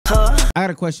I got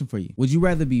a question for you. Would you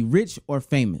rather be rich or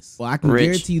famous? Well, I can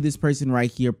guarantee you this person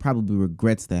right here probably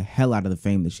regrets the hell out of the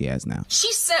fame that she has now.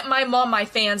 She sent my mom my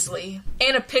Fansly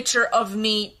and a picture of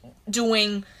me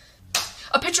doing...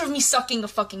 a picture of me sucking a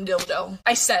fucking dildo.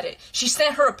 I said it. She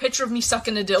sent her a picture of me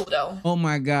sucking a dildo. Oh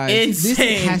my God. Insane.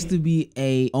 This has to be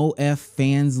a OF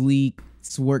Fansly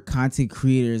work content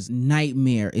creators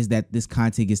nightmare, is that this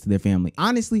content gets to their family.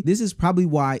 Honestly, this is probably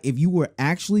why if you were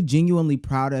actually genuinely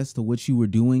proud as to what you were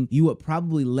doing, you would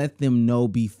probably let them know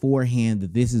beforehand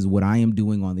that this is what I am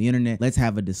doing on the internet. Let's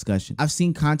have a discussion. I've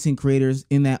seen content creators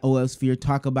in that OF sphere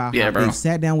talk about how they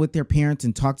sat down with their parents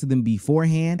and talked to them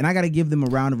beforehand, and I gotta give them a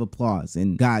round of applause.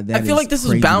 And God, that I feel like this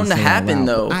is bound to happen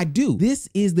though. I do. This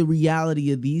is the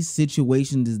reality of these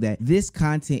situations, is that this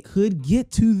content could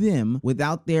get to them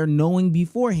without their knowing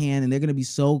beforehand, and they're going to be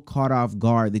so caught off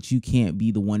guard that you can't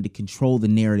be the one to control the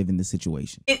narrative in the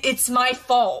situation. It's my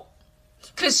fault.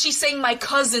 Because she's saying my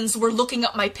cousins were looking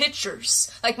up my pictures.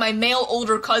 Like my male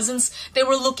older cousins, they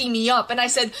were looking me up. And I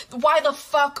said, why the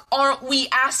fuck aren't we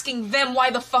asking them why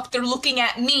the fuck they're looking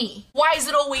at me? Why is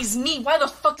it always me? Why the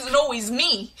fuck is it always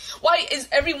me? Why is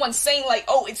everyone saying like,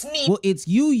 oh, it's me? Well, it's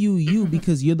you,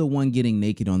 because you're the one getting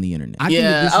naked on the internet.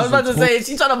 I was about to say,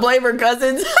 she's trying to blame her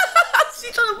cousins.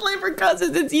 She's trying to blame her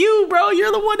cousins. It's you, bro.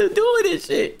 You're the one who's doing this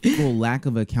shit. Full lack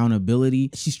of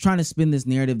accountability. She's trying to spin this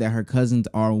narrative that her cousins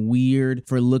are weird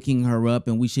for looking her up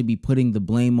and we should be putting the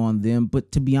blame on them.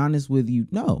 But to be honest with you,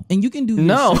 no. And you can do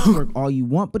your sex work all you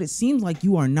want, but it seems like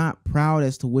you are not proud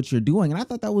as to what you're doing. And I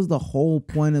thought that was the whole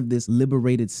point of this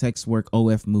liberated sex work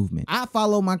OF movement. I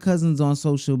follow my cousins on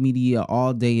social media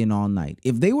all day and all night.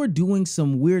 If they were doing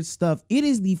some weird stuff, it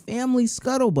is the family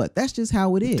scuttlebutt. That's just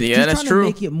how it is. Yeah, that's true. To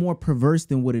make it more perverse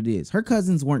than what it is. Her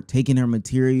cousins weren't taking her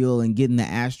material and getting the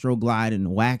Astroglide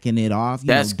and whacking it off, you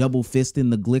know, double fisting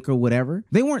the glick or whatever.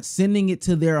 They weren't sending it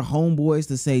to their homeboys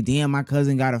to say, damn, my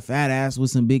cousin got a fat ass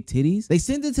with some big titties. They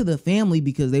sent it to the family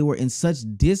because they were in such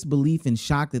disbelief and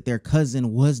shock that their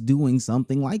cousin was doing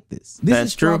something like this. This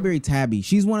is Strawberry Tabby.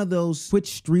 She's one of those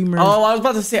Twitch streamers. Oh, I was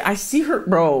about to say, I see her,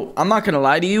 bro. I'm not gonna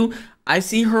lie to you. I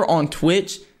see her on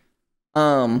Twitch.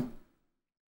 I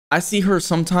see her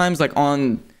sometimes like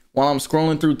while I'm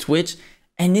scrolling through Twitch,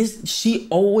 and she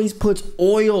always puts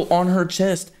oil on her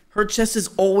chest. Her chest is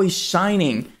always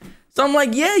shining. So I'm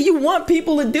like, yeah, you want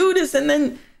people to do this, and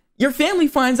then your family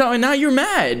finds out, and now you're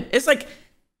mad. It's like,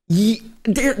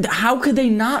 how could they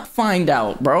not find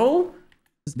out, bro?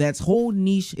 That's whole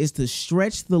niche is to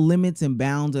stretch the limits and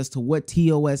bounds as to what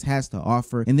TOS has to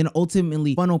offer, and then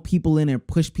ultimately funnel people in and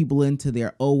push people into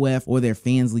their OF or their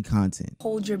Fansly content.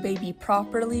 Hold your baby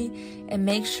properly and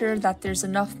make sure that there's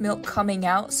enough milk coming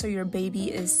out so your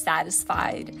baby is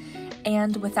satisfied.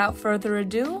 And without further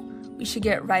ado, we should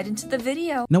get right into the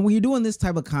video. Now, when you're doing this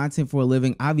type of content for a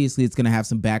living, obviously it's going to have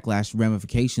some backlash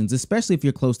ramifications, especially if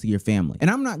you're close to your family. And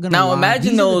I'm not going to lie,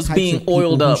 imagine those being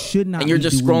oiled up and you're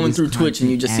just scrolling through Twitch and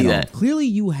you just see that. Clearly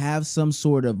you have some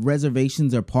sort of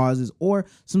reservations or pauses or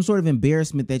some sort of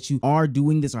embarrassment that you are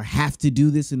doing this or have to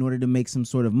do this in order to make some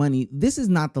sort of money. This is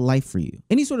not the life for you.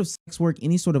 Any sort of sex work,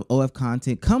 any sort of OF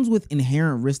content comes with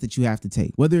inherent risks that you have to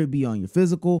take, whether it be on your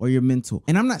physical or your mental.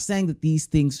 And I'm not saying that these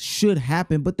things should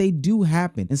happen, but they do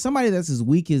happen. And somebody that's as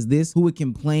weak as this, who would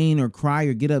complain or cry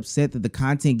or get upset that the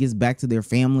content gets back to their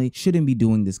family, shouldn't be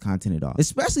doing this content at all.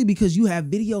 Especially because you have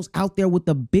videos out there with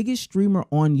the biggest streamer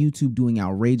on YouTube doing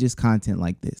outrageous content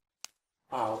like this.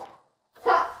 Oh.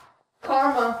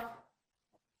 Karma.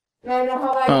 I know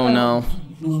how I Oh no.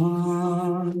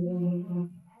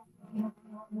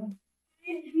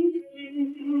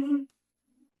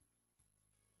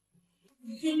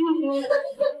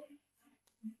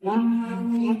 What are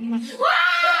you doing?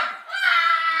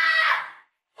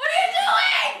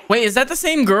 Wait, is that the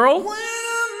same girl?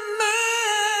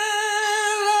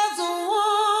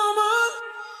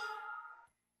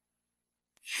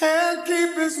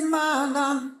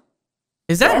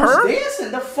 Is that her?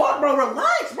 Dancing? The fuck, bro?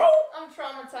 Relax, bro. I'm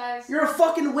traumatized. You're a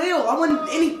fucking whale. I wouldn't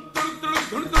any.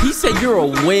 He said you're a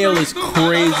whale is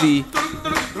crazy.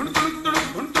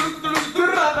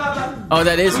 Oh,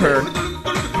 that is her.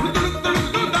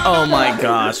 Oh my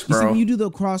gosh, bro. You see, when you do the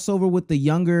crossover with the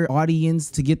younger audience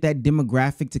to get that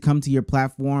demographic to come to your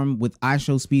platform with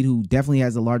iShowSpeed, who definitely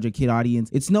has a larger kid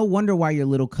audience, it's no wonder why your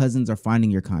little cousins are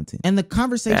finding your content. And the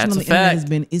conversation on the internet has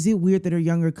been, is it weird that her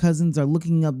younger cousins are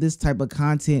looking up this type of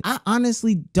content? I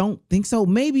honestly don't think so.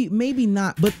 Maybe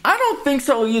not, but I don't think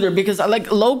so either, because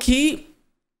like low key,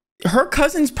 her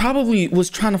cousins probably was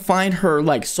trying to find her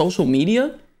like social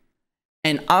media.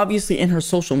 And obviously in her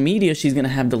social media, she's going to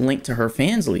have the link to her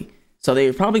Fansly. So they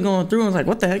were probably going through and was like,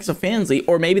 what the heck's a Fansly?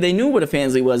 Or maybe they knew what a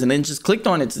Fansly was and then just clicked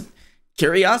on it to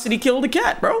Curiosity killed the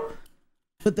cat, bro.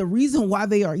 But the reason why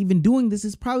they are even doing this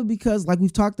is probably because, like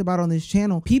we've talked about on this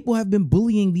channel, people have been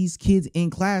bullying these kids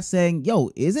in class saying, yo,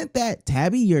 isn't that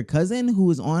Tabby, your cousin who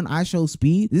is on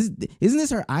iShowSpeed? Isn't this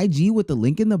her IG with the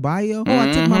link in the bio? Oh,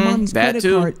 I took my mommy's credit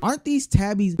card. Aren't these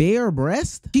Tabby's bare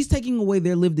breast? She's taking away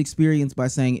their lived experience by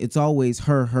saying it's always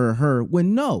her,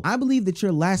 when no, I believe that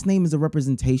your last name is a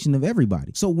representation of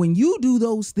everybody. So when you do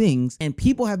those things and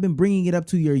people have been bringing it up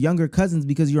to your younger cousins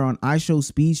because you're on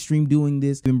iShowSpeed stream doing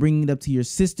this, been bringing it up to your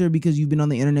sister because you've been on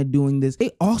the internet doing this,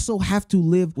 they also have to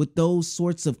live with those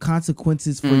sorts of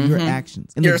consequences for your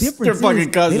actions. And Your the difference is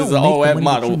fucking cousin's they don't an make the OF money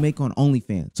model. that you make on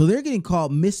OnlyFans. So they're getting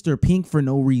called Mr. Pink for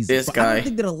no reason. This but guy. I don't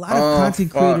think that a lot of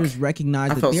content creators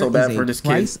recognize I that felt there so bad is for a this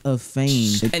price kid. of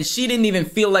fame. And she didn't even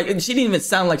feel like, and she didn't even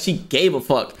sound like she gave a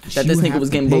fuck that you this nigga have was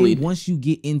to getting pay bullied. once you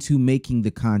get into making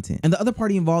the content. And the other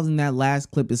party involved in that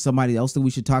last clip is somebody else that we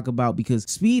should talk about because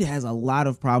Speed has a lot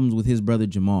of problems with his brother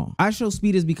Jamal.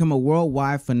 iShowSpeed has become a worldwide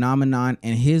phenomenon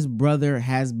and his brother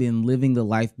has been living the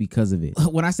life because of it.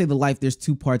 When I say the life, there's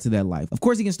two parts of that life. Of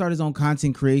course, he can start his own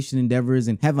content creation endeavors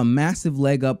and have a massive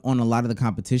leg up on a lot of the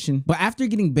competition. But after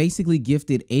getting basically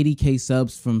gifted 80K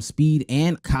subs from Speed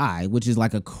and Kai, which is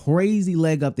like a crazy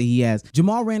leg up that he has,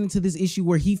 Jamal ran into this issue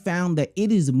where he found that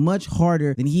it is much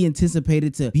harder than he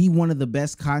anticipated to be one of the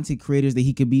best content creators that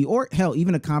he could be, or hell,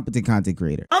 even a competent content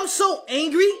creator. I'm so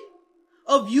angry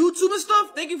of YouTube and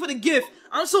stuff. Thank you for the gift.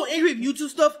 I'm so angry of YouTube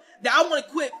stuff that I want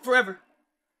to quit forever.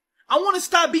 I want to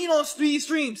stop being on Speed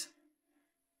streams.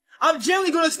 I'm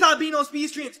generally going to stop being on Speed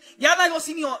streams. Y'all not going to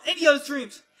see me on any other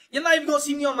streams. You're not even going to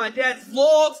see me on my dad's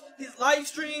vlogs, his live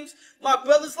streams, my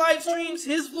brother's live streams,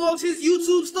 his vlogs, his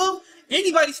YouTube stuff,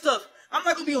 anybody's stuff. I'm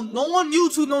not going to be on no one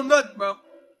YouTube, no nothing, bro.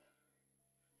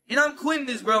 And I'm quitting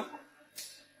this, bro.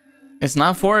 It's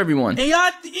not for everyone. And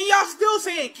y'all still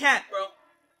saying cat, bro.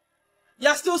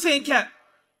 Y'all still saying cat.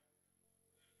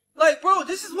 Like, bro,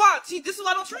 this is why. See, this is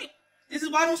why I don't stream. This is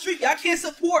why I don't stream. Y'all can't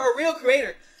support a real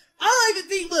creator. I don't even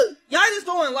think, look, y'all just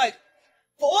throwing, like,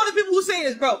 for all the people who saying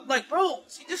this, bro, like, bro,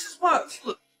 see, this is why, see,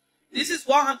 look, this is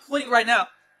why I'm quitting right now.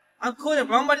 I'm quitting,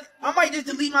 bro. I might just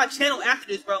delete my channel after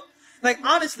this, bro. Like,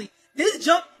 honestly, this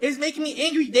jump is making me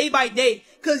angry day by day.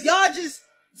 Cause y'all just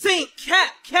saying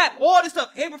cat, all this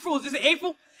stuff. April Fools. Is it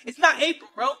April? It's not April,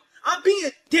 bro. I'm being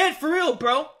dead for real,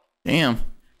 bro. Damn.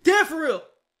 Dead for real.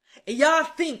 And y'all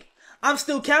think I'm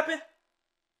still capping?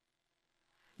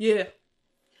 Yeah.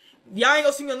 Y'all ain't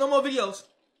gonna see me on no more videos.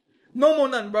 No more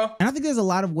nothing, bro. And I think there's a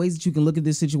lot of ways that you can look at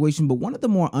this situation, but one of the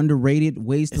more underrated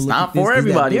ways to It's look not at this for is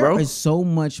everybody, that there bro. is so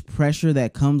much pressure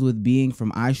that comes with being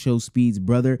from iShowSpeed's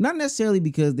brother. Not necessarily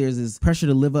because there's this pressure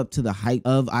to live up to the hype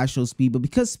of iShowSpeed, but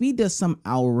because Speed does some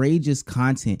outrageous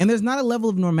content. And there's not a level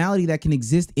of normality that can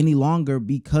exist any longer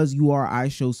because you are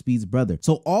iShowSpeed's brother.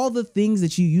 So all the things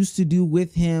that you used to do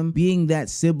with him, being that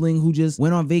sibling who just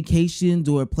went on vacations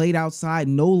or played outside,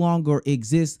 no longer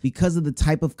exist because of the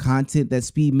type of content that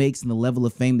Speed makes and the level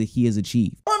of fame that he has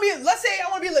achieved. Let's say I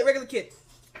want to be a regular kid.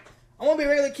 I want to be a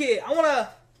regular kid. I want to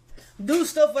do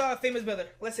stuff without a famous brother.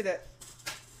 Let's say that.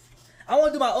 I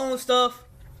want to do my own stuff.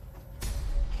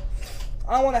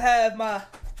 I want to have my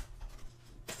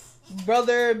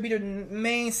brother be the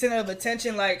main center of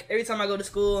attention. Like every time I go to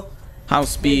school. How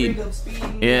Speed? Bring up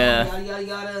Speed. Yeah. Yada yada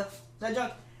yada. That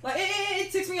junk. Like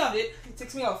it ticks me off, dude. It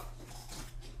ticks me off.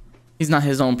 He's not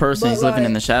his own person. But He's living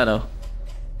in like- the shadow.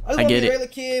 I just I want to get be a it. regular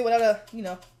kid without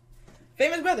a,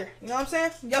 famous brother. You know what I'm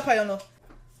saying? Y'all probably don't know.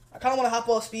 I kind of want to hop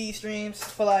off Speed streams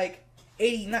for like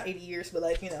 80, not 80 years, but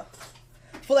like,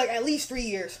 for like at least 3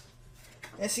 years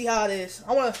and see how it is.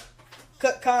 I want to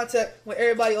cut contact with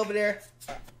everybody over there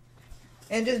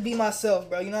and just be myself,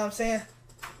 bro. You know what I'm saying?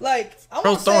 Like, I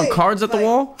Bro, want to throwing cards at the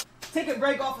wall? Take a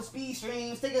break off of Speed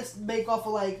streams. Take a break off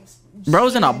of like.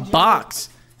 Bro's in a streaming box.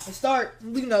 and start,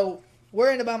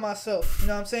 worrying about myself. You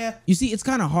know what I'm saying? You see, it's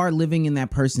kind of hard living in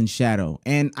that person's shadow.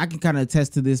 And I can kind of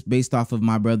attest to this based off of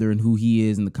my brother and who he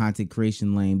is in the content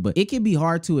creation lane. But it can be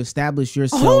hard to establish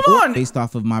yourself Hold on. based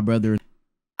off of my brother.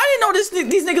 I didn't know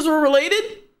these niggas were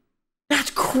related.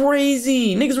 That's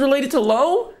crazy. Niggas related to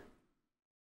Low?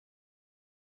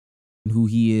 Who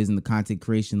he is in the content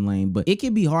creation lane, but it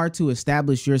can be hard to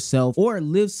establish yourself or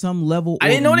live some level I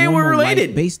didn't know they were normal life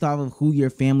related. based off of who your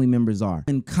family members are.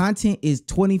 And content is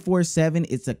 24/7.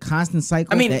 It's a constant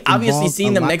cycle. I mean, that obviously involves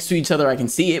seeing a them lot next to each other, I can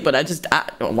see it, but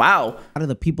wow. of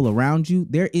the people around you.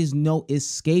 There is no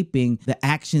escaping the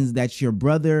actions that your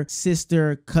brother,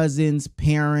 sister, cousins,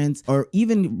 parents, or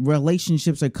even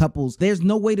relationships or couples, there's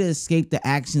no way to escape the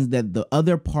actions that the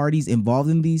other parties involved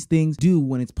in these things do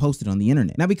when it's posted on the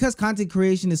internet. Now, because content content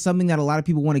creation is something that a lot of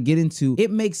people want to get into,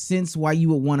 it makes sense why you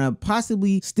would want to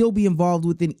possibly still be involved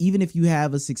with it, even if you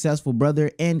have a successful brother.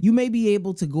 And you may be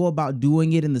able to go about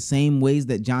doing it in the same ways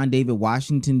that John David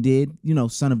Washington did, you know,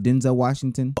 son of Denzel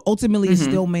Washington. But ultimately, it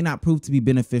still may not prove to be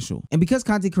beneficial. And because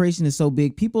content creation is so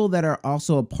big, people that are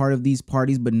also a part of these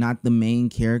parties, but not the main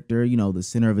character, you know, the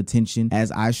center of attention,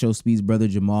 as iShowSpeed's brother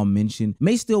Jamal mentioned,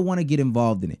 may still want to get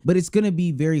involved in it. But it's going to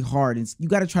be very hard. And you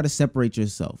got to try to separate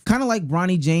yourself. Kind of like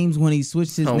Bronny James when he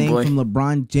switched his name from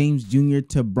LeBron James Jr.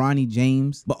 to Bronny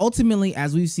James. But ultimately,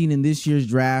 as we've seen in this year's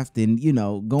draft and, you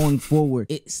know, going forward,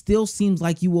 it still seems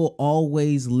like you will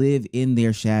always live in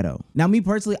their shadow. Now, me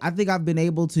personally, I think I've been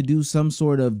able to do some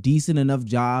sort of decent enough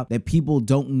job that people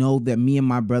don't know that me and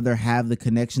my brother have the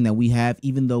connection that we have,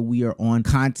 even though we are on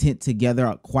content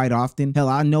together quite often. Hell,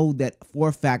 I know that for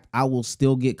a fact I will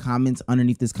still get comments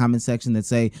underneath this comment section that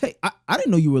say, hey, I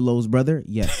didn't know you were Lowe's brother.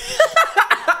 Yes.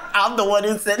 I'm the one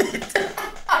who said it.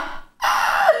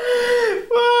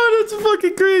 Oh, that's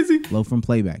fucking crazy. Low from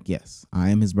Playback, yes, I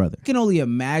am his brother. I can only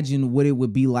imagine what it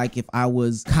would be like if I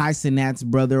was Kai Cenat's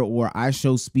brother or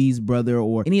iShowSpeed's brother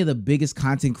or any of the biggest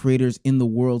content creators in the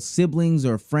world, siblings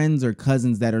or friends or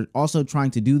cousins that are also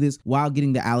trying to do this while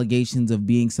getting the allegations of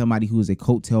being somebody who is a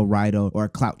coattail rider or a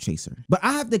clout chaser. But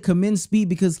I have to commend Speed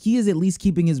because he is at least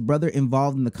keeping his brother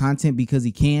involved in the content because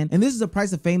he can. And this is a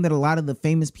price of fame that a lot of the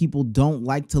famous people don't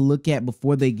like to look at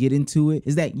before they get into it,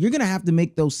 is that you're gonna have to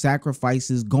make those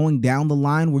sacrifices going down the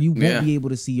line where you won't be able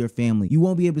to see your family. You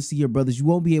won't be able to see your brothers. You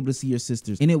won't be able to see your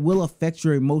sisters. And it will affect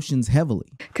your emotions heavily.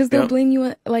 Because they'll blame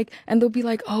you, like, and they'll be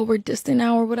like, oh, we're distant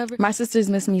now or whatever. My sisters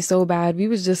miss me so bad. We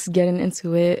was just getting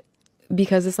into it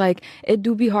because it's like, it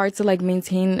do be hard to like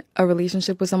maintain a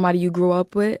relationship with somebody you grew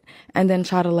up with and then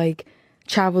try to like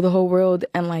travel the whole world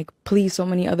and like please so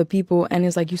many other people. And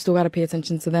it's like, you still got to pay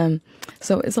attention to them.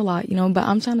 So it's a lot, you know, but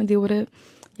I'm trying to deal with it.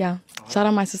 Yeah. Shout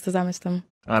out my sisters. I miss them.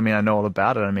 I mean, I know all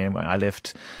about it. I mean, I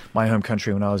left my home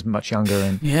country when I was much younger,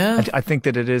 and I think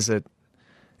that it is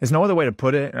there's no other way to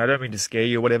put it. I don't mean to scare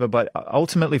you or whatever, but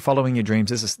ultimately following your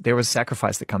dreams, there is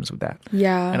sacrifice that comes with that.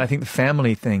 Yeah. And I think the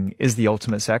family thing is the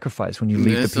ultimate sacrifice when you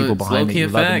leave the people behind that you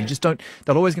love. And you just don't,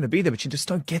 they're always going to be there, but you just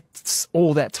don't get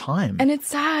all that time. And it's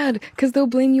sad because they'll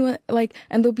blame you like,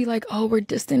 and they'll be like, oh, we're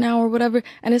distant now or whatever.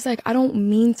 And it's like, I don't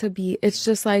mean to be. It's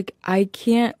just like, I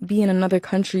can't be in another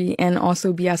country and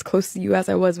also be as close to you as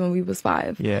I was when we was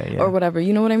 5. Yeah. Or whatever.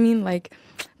 You know what I mean? Like,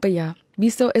 but yeah.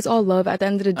 It's all love at the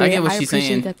end of the day. I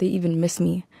appreciate that they even miss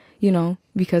me, you know,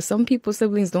 because some people's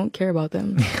siblings don't care about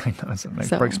them. I know,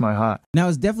 it breaks my heart. Now,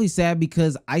 it's definitely sad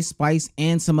because Ice Spice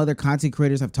and some other content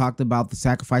creators have talked about the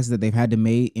sacrifices that they've had to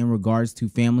make in regards to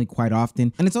family quite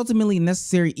often. And it's ultimately a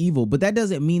necessary evil, but that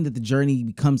doesn't mean that the journey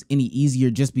becomes any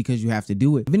easier just because you have to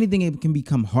do it. If anything, it can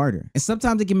become harder. And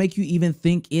sometimes it can make you even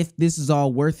think if this is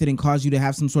all worth it and cause you to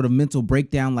have some sort of mental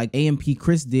breakdown like AMP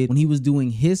Chris did when he was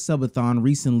doing his subathon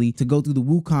recently to go through the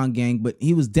Wukong gang, but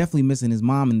he was definitely missing his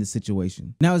mom in this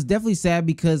situation. Now, it's definitely sad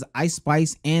because Ice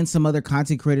Spice and some other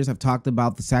content creators have talked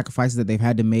about the sacrifices that they've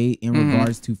had to make in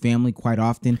regards to family quite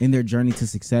often in their journey to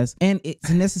success. And it's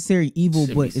a necessary evil,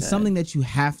 but it's something that you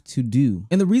have to do.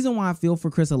 And the reason why I feel for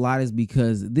Chris a lot is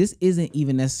because this isn't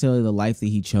even necessarily the life that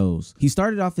he chose. He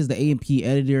started off as the AMP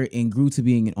editor and grew to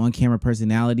being an on-camera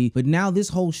personality, but now this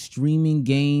whole streaming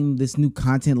game, this new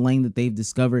content lane that they've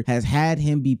discovered has had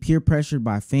him be peer pressured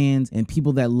by fans and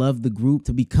people that love the group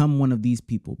to become one of these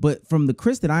people. But from the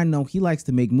Chris that I know, he likes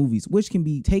to make movies, which can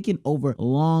be taken over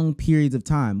long periods of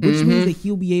time, which means that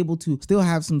he'll be able to still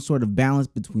have some sort of balance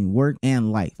between work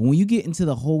and life. When you get into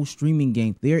the whole streaming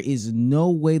game, there is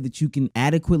no way that you can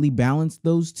adequately balance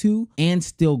those two and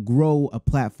still grow a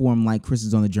platform like Chris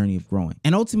is on the journey of growing.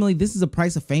 And ultimately, this is a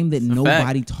price of fame that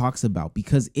nobody talks about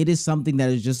because it is something that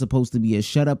is just supposed to be a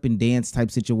shut up and dance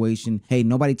type situation. Hey,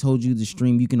 nobody told you to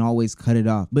stream, you can always cut it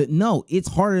off. But no, it's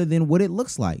harder than what it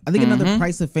looks like. I think another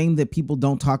price of fame that people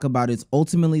don't talk about is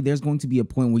ultimately there's going to be a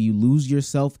point where you lose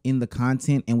yourself in the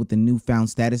content, and with the newfound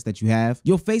status that you have,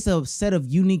 you'll face a set of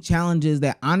unique challenges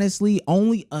that honestly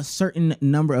only a certain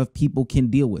number of people can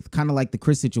deal with, kind of like the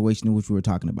Chris situation in which we were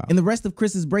talking about. In the rest of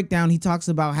Chris's breakdown, he talks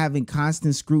about having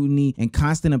constant scrutiny and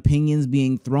constant opinions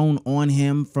being thrown on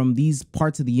him from these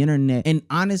parts of the internet. And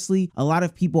honestly, a lot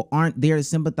of people aren't there to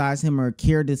sympathize him or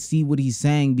care to see what he's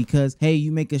saying because, hey,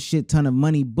 you make a shit ton of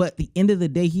money, but at the end of the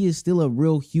day, he is still a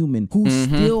real human who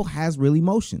still has has real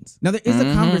emotions. Now, there is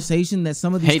a conversation that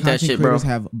some of these content creators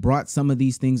have brought some of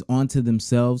these things onto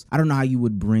themselves. I don't know how you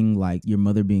would bring like your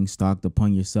mother being stalked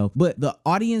upon yourself, but the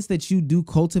audience that you do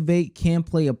cultivate can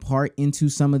play a part into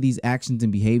some of these actions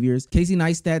and behaviors. Casey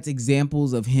Neistat's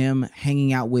examples of him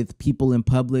hanging out with people in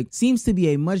public seems to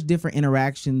be a much different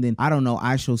interaction than, I don't know,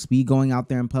 IShowSpeed going out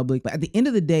there in public. But at the end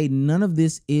of the day, none of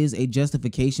this is a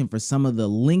justification for some of the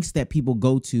links that people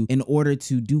go to in order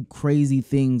to do crazy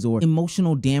things or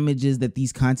emotional damages that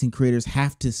these content creators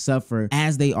have to suffer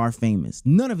as they are famous.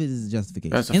 None of it is a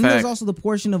justification. That's a and fact. There's also the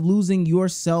portion of losing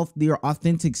yourself, your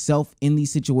authentic self in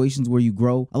these situations where you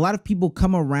grow. A lot of people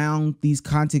come around these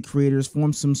content creators,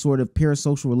 form some sort of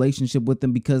parasocial relationship with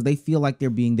them because they feel like they're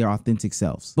being their authentic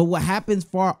selves. But what happens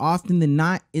far often than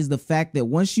not is the fact that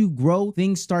once you grow,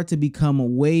 things start to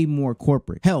become way more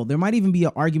corporate. Hell, there might even be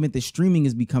an argument that streaming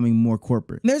is becoming more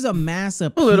corporate. There's a mass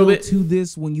appeal to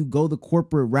this when you go the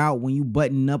corporate route, when you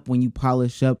button up, when you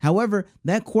polish up. However,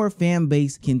 that core fan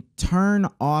base can turn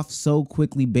off so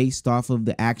quickly based off of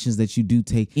the actions that you do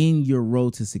take in your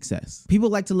road to success. People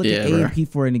like to look at AMP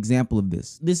for an example of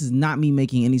this. This is not me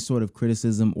making any sort of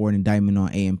criticism or an indictment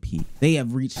on AMP. They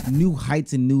have reached new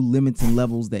heights and new limits and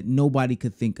levels that nobody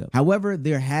could think of. However,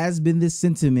 there has been this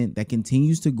sentiment that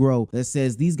continues to grow that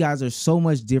says these guys are so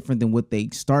much different than what they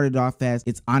started off as.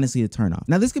 It's honestly a turnoff.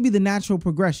 Now, this could be the natural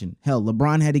progression. Hell,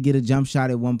 LeBron had to get a jump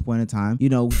shot at one point in time. You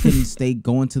know, couldn't stay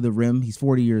going to the rim. He's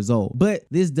 40 years old. But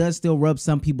this does still rub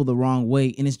some people the wrong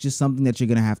way, and it's just something that you're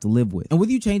gonna have to live with. And with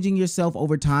you changing yourself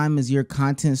over time as your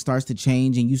content starts to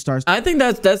change and you start... I think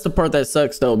that's the part that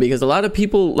sucks though, because a lot of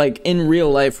people like in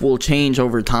real life will change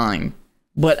over time.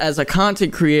 But as a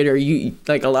content creator, you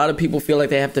like a lot of people feel like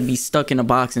they have to be stuck in a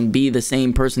box and be the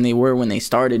same person they were when they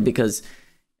started because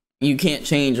you can't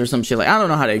change or some shit. Like, I don't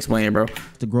know how to explain it, bro.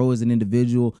 To grow as an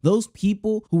individual, those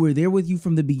people who were there with you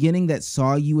from the beginning that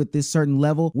saw you at this certain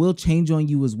level will change on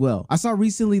you as well. I saw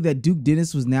recently that Duke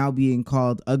Dennis was now being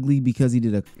called ugly because he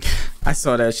did a... I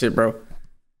saw that shit, bro.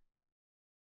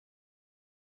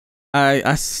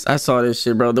 I saw this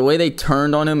shit, bro. The way they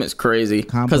turned on him is crazy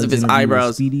because of his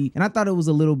eyebrows. And I thought it was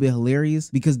a little bit hilarious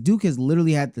because Duke has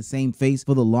literally had the same face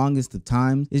for the longest of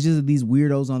times. It's just that these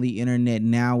weirdos on the internet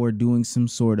now are doing some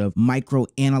sort of micro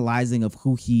analyzing of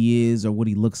who he is or what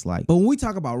he looks like. But when we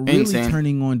talk about really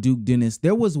turning on Duke Dennis,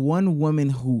 there was one woman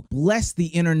who blessed the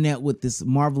internet with this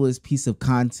marvelous piece of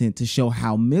content to show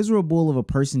how miserable of a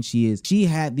person she is. She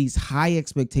had these high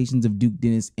expectations of Duke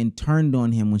Dennis and turned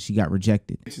on him when she got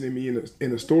rejected. In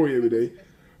the story every day,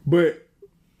 but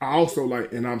I also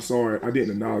like, and I'm sorry I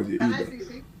didn't acknowledge it either,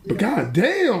 but god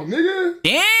damn, nigga,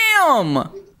 damn.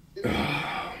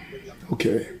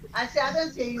 Okay, I said I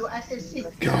don't say you, I said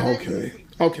sit. God,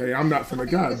 okay, I'm not finna,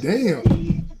 god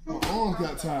damn, my arms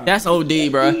got tired. That's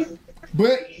OD, bro.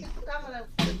 But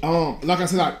like I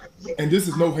said, and this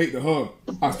is no hate to her,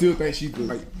 I still think she's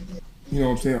like, you know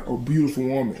what I'm saying, a beautiful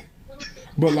woman,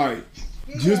 but like,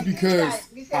 just because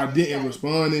I didn't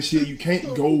respond and shit, you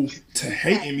can't go to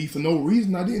hating me for no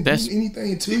reason. I didn't do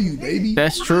anything to you, baby.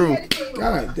 That's true.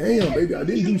 God damn, baby. I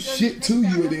didn't do shit to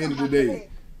you at the end of the day.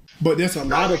 But there's a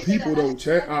lot of people though,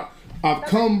 chat. I've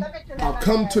come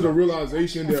to the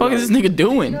realization that what the fuck is this nigga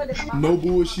doing? No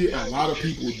bullshit. A lot of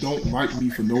people don't like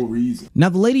me for no reason. Now,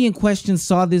 the lady in question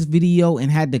saw this video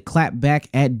and had to clap back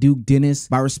at Duke Dennis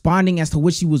by responding as to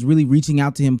what she was really reaching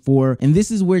out to him for. And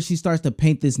this is where she starts to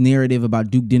paint this narrative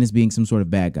about Duke Dennis being some sort of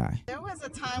bad guy. There was a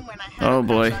time when I had a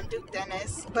crush on Duke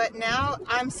Dennis, but now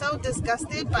I'm so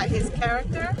disgusted by his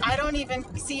character. I don't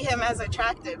even see him as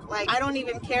attractive. Like, I don't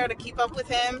even care to keep up with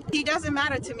him. He doesn't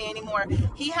matter to me anymore.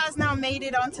 He has now made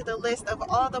it onto the list of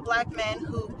all the black men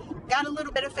who got a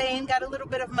little bit of fame, got a little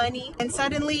bit of money, and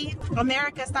suddenly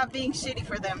America stopped being shitty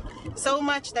for them. So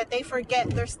much that they forget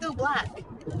they're still black.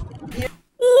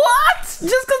 What? Just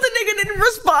because the nigga didn't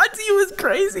respond to you is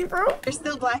crazy, bro. They're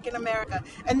still black in America.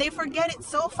 And they forget it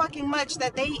so fucking much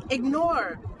that they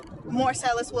ignore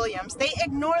Marcellus Williams. They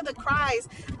ignore the cries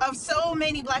of so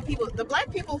many black people. The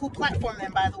black people who platform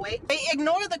them, by the way. They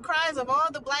ignore the cries of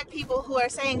all the black people who are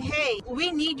saying, hey,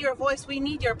 we need your voice, we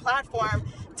need your platform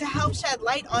to help shed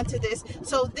light onto this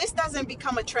so this doesn't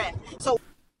become a trend. So,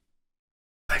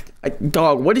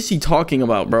 dog, what is she talking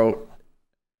about, bro?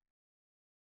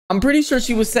 I'm pretty sure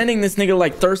she was sending this nigga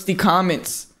like thirsty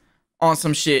comments on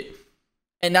some shit.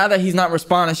 And now that he's not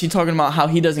responding, she's talking about how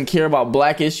he doesn't care about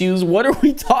black issues. What are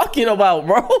we talking about,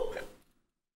 bro?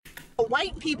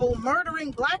 White people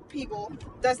murdering black people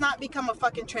does not become a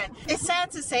fucking trend. It's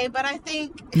sad to say, but I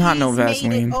think he's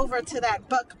made it over to that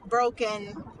buck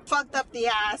broken, fucked up the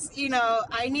ass. You know,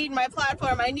 I need my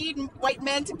platform. I need white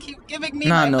men to keep giving me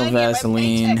my money and my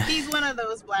paycheck. He's one of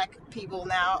those black people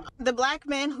now. The black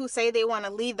men who say they want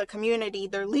to lead the community,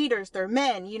 they're leaders, they're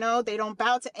men, you know, they don't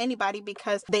bow to anybody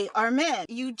because they are men.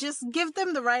 You just give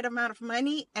them the right amount of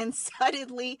money and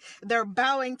suddenly they're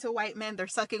bowing to white men, they're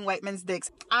sucking white men's dicks.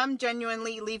 I'm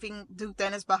genuinely leaving Duke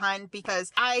Dennis behind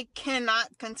because I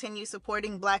cannot continue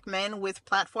supporting black men with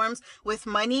platforms, with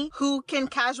money, who can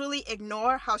casually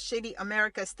ignore how shitty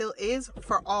America still is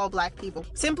for all black people.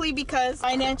 Simply because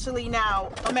financially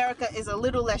now, America is a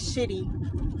little less shitty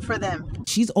for them.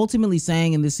 She's ultimately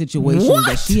saying in this situation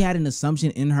that she had an assumption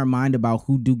in her mind about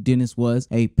who Duke Dennis was,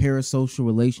 a parasocial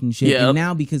relationship. Yep. And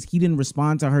now because he didn't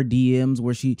respond to her DMs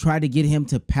where she tried to get him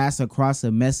to pass across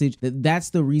a message,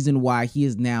 that's the reason why he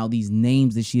is now these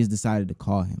names that she has decided to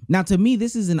call him. Now, to me,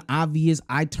 this is an obvious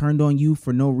I turned on you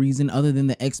for no reason other than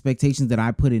the expectations that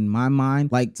I put in my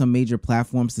mind, like some major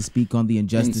platforms to speak on the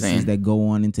injustices that go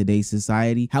on in today's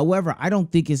society. However, I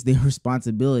don't think it's their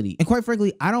responsibility. And quite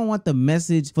frankly, I don't want the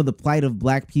message for the plight of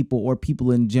black people or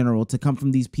people in general to come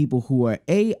from these people who are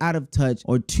A, out of touch,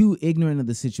 or too ignorant of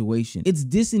the situation. It's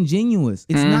disingenuous.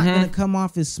 It's not going to come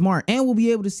off as smart, and we'll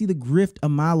be able to see the grift a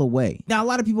mile away. Now, a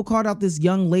lot of people called out this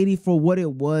young lady for what it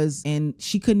was, and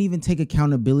she couldn't even take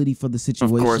accountability for the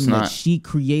situation that she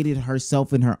created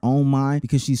herself in her own mind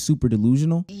because she's super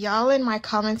delusional. Y'all in my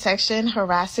comment section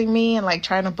harassing me and like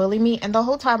trying to bully me, and the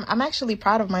whole time I'm actually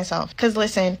proud of myself. Because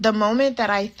listen, the moment that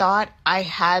I thought I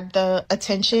had the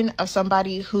attention of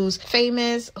somebody who's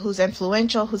famous, who's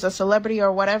influential, who's a celebrity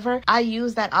or whatever, I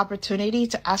use that opportunity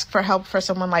to ask for help for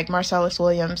someone like Marcellus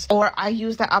Williams, or I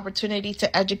use that opportunity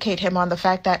to educate him on the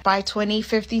fact that by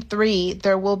 2053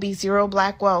 there will be zero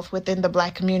black wealth within the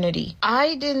black community.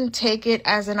 I didn't take it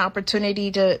as an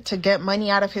opportunity to get money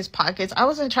out of his pockets. I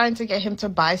wasn't trying to get him to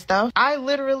buy stuff. I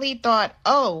literally thought,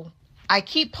 oh, I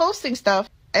keep posting stuff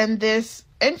and this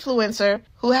influencer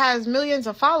who has millions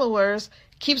of followers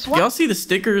keeps watching. Y'all see the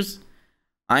stickers?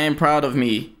 I am proud of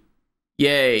me.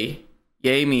 Yay.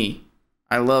 Yay me.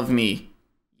 I love me.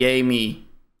 Yay me.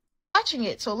 Watching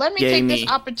it. So let me take this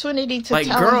opportunity to like,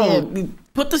 tell girl, him.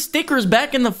 Put the stickers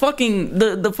back in the fucking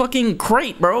the fucking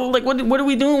crate, bro. Like what are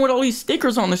we doing with all these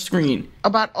stickers on the screen?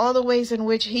 About all the ways in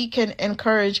which he can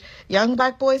encourage young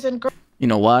black boys and girls. You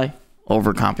know why?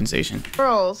 Overcompensation.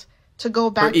 Girls to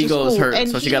go back to school, hurt, and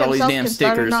so she he got all these damn can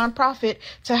start a stickers. nonprofit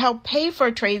to help pay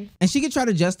for trade. And she can try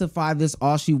to justify this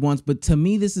all she wants, but to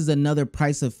me, this is another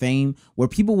price of fame where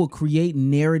people will create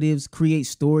narratives, create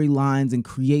storylines, and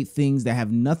create things that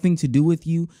have nothing to do with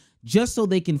you just so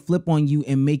they can flip on you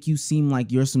and make you seem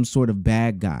like you're some sort of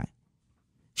bad guy.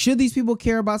 Should these people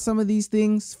care about some of these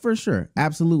things? For sure,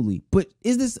 absolutely. But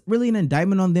is this really an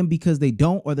indictment on them because they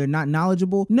don't or they're not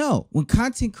knowledgeable? No. When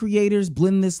content creators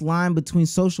blend this line between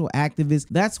social activists,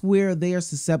 that's where they are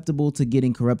susceptible to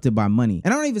getting corrupted by money.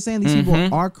 And I'm not even saying these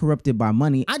people are corrupted by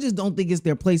money. I just don't think it's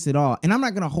their place at all. And I'm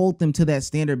not going to hold them to that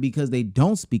standard because they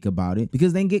don't speak about it,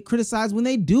 because they can get criticized when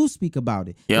they do speak about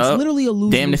it. Yep. It's literally a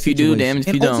losing damned if you do, damned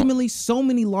if you don't. And ultimately, so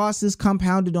many losses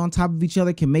compounded on top of each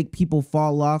other can make people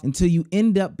fall off until you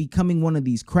end up becoming one of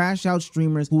these crash out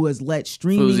streamers who has let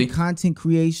streaming, content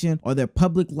creation, or their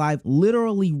public life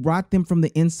literally rot them from the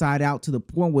inside out to the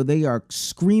point where they are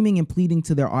screaming and pleading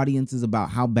to their audiences about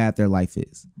how bad their life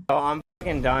is. Oh, I'm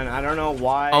fucking done. I don't know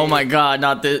why. Oh my god,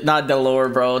 not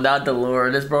Delore, bro. Not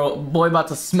Delore. This boy about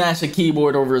to smash a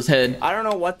keyboard over his head. I don't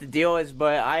know what the deal is,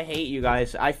 but I hate you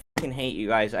guys. I fucking hate you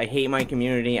guys. I hate my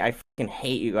community. I fucking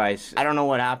hate you guys. I don't know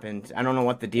what happened. I don't know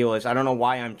what the deal is. I don't know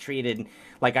why I'm treated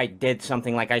like I did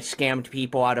something, like I scammed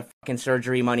people out of fucking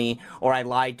surgery money, or I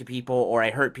lied to people, or I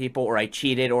hurt people, or I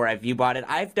cheated, or I view botted.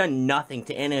 I've done nothing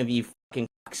to any of you fucking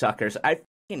suckers. I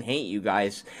fucking hate you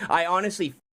guys. I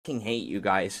honestly fucking hate you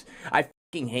guys. I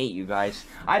fucking hate you guys.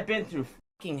 I've been through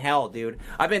fucking hell, dude.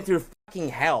 I've been through fucking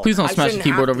hell. Please don't smash the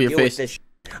keyboard over your face.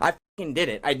 I fucking did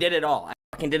it. I did it all. I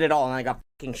fucking did it all, and I got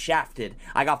fucking shafted.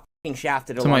 I got fucking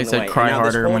shafted along the way. Somebody said cry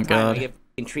harder. Oh my god. I get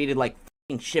fucking treated like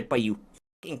fucking shit by you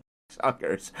fucking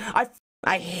suckers.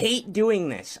 I hate doing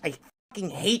this. I fucking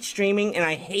hate streaming, and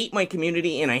I hate my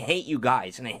community, and I hate you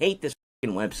guys, and I hate this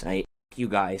fucking website. You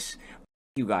guys.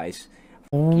 You guys.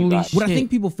 Holy shit. What I think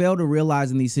people fail to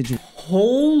realize in these situations.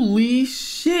 Holy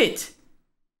shit.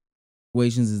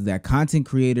 Is that content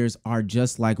creators are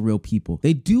just like real people.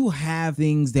 They do have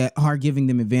things that are giving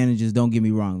them advantages, don't get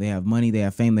me wrong. They have money, they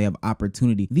have fame, they have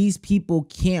opportunity. These people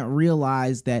can't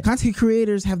realize that content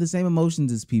creators have the same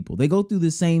emotions as people. They go through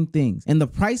the same things. And the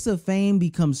price of fame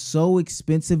becomes so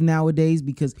expensive nowadays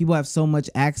because people have so much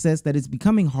access that it's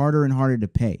becoming harder and harder to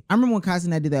pay. I remember when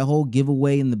Castanet did that whole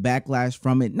giveaway and the backlash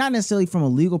from it, not necessarily from a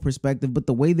legal perspective, but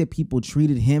the way that people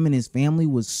treated him and his family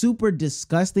was super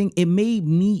disgusting. It made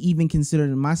me even consider consider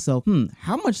to myself,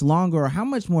 how much longer or how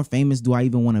much more famous do I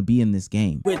even want to be in this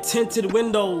game? With tinted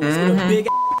windows, with a big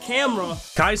camera.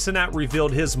 Kai Cenat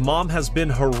revealed his mom has been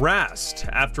harassed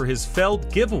after his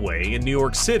failed giveaway in New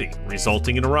York City,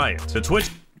 resulting in a riot.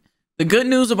 The good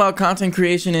news about content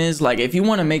creation is, like, if you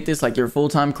want to make this like your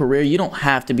full-time career, you don't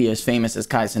have to be as famous as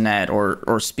Kai Cenat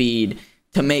or Speed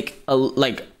to make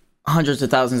like hundreds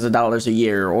of thousands of dollars a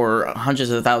year or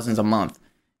hundreds of thousands a month.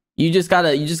 You just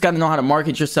gotta know how to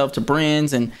market yourself to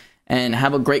brands and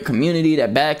have a great community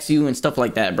that backs you and stuff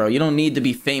like that, bro. You don't need to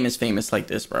be famous like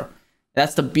this, bro.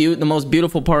 That's the most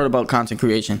beautiful part about content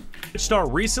creation. Star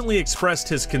recently expressed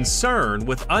his concern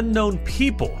with unknown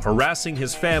people harassing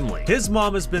his family. His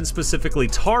mom has been specifically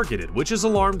targeted, which has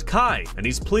alarmed Kai, and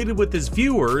he's pleaded with his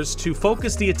viewers to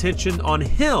focus the attention on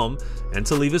him and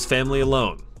to leave his family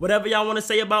alone. Whatever y'all want to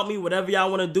say about me, whatever y'all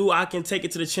want to do, I can take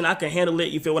it to the chin. I can handle it.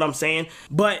 You feel what I'm saying?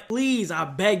 But please, I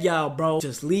beg y'all, bro,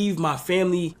 just leave my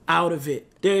family out of it.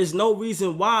 There is no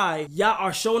reason why y'all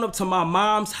are showing up to my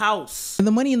mom's house. And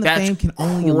the money and the fame can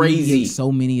only alleviate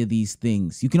so many of these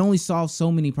things. You can only solve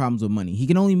so many problems with money. He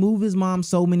can only move his mom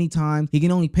so many times. He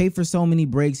can only pay for so many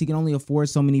breaks. He can only afford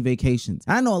so many vacations.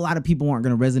 I know a lot of people aren't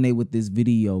going to resonate with this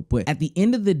video, but at the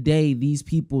end of the day, these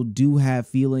people do have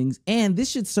feelings, and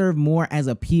this should serve more as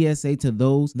a PSA to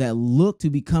those that look to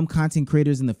become content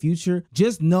creators in the future.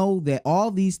 Just know that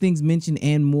all these things mentioned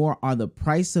and more are the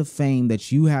price of fame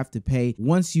that you have to pay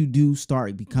once you do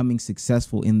start becoming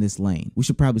successful in this lane. We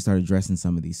should probably start addressing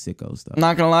some of these sickos though. I'm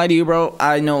not gonna lie to you, bro.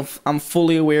 I know I'm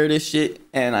fully aware of this shit,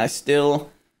 and I still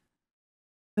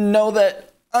know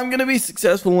that I'm gonna be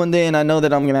successful one day, and I know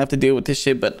that I'm gonna have to deal with this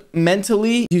shit, but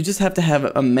mentally, you just have to have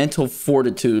a mental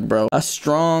fortitude, bro. A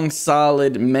strong,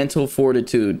 solid mental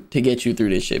fortitude to get you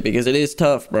through this shit, because it is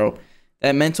tough, bro.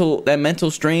 That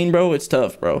mental strain, bro, it's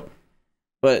tough, bro.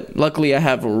 But luckily, I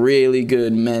have a really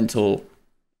good mental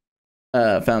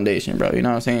foundation, bro. You know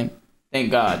what I'm saying?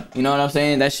 Thank God. You know what I'm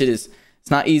saying? That shit is,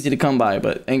 it's not easy to come by,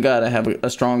 but thank God I have a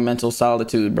strong mental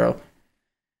solitude, bro.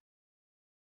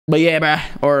 But yeah, bro,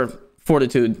 or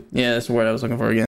fortitude. Yeah, that's the word I was looking for again.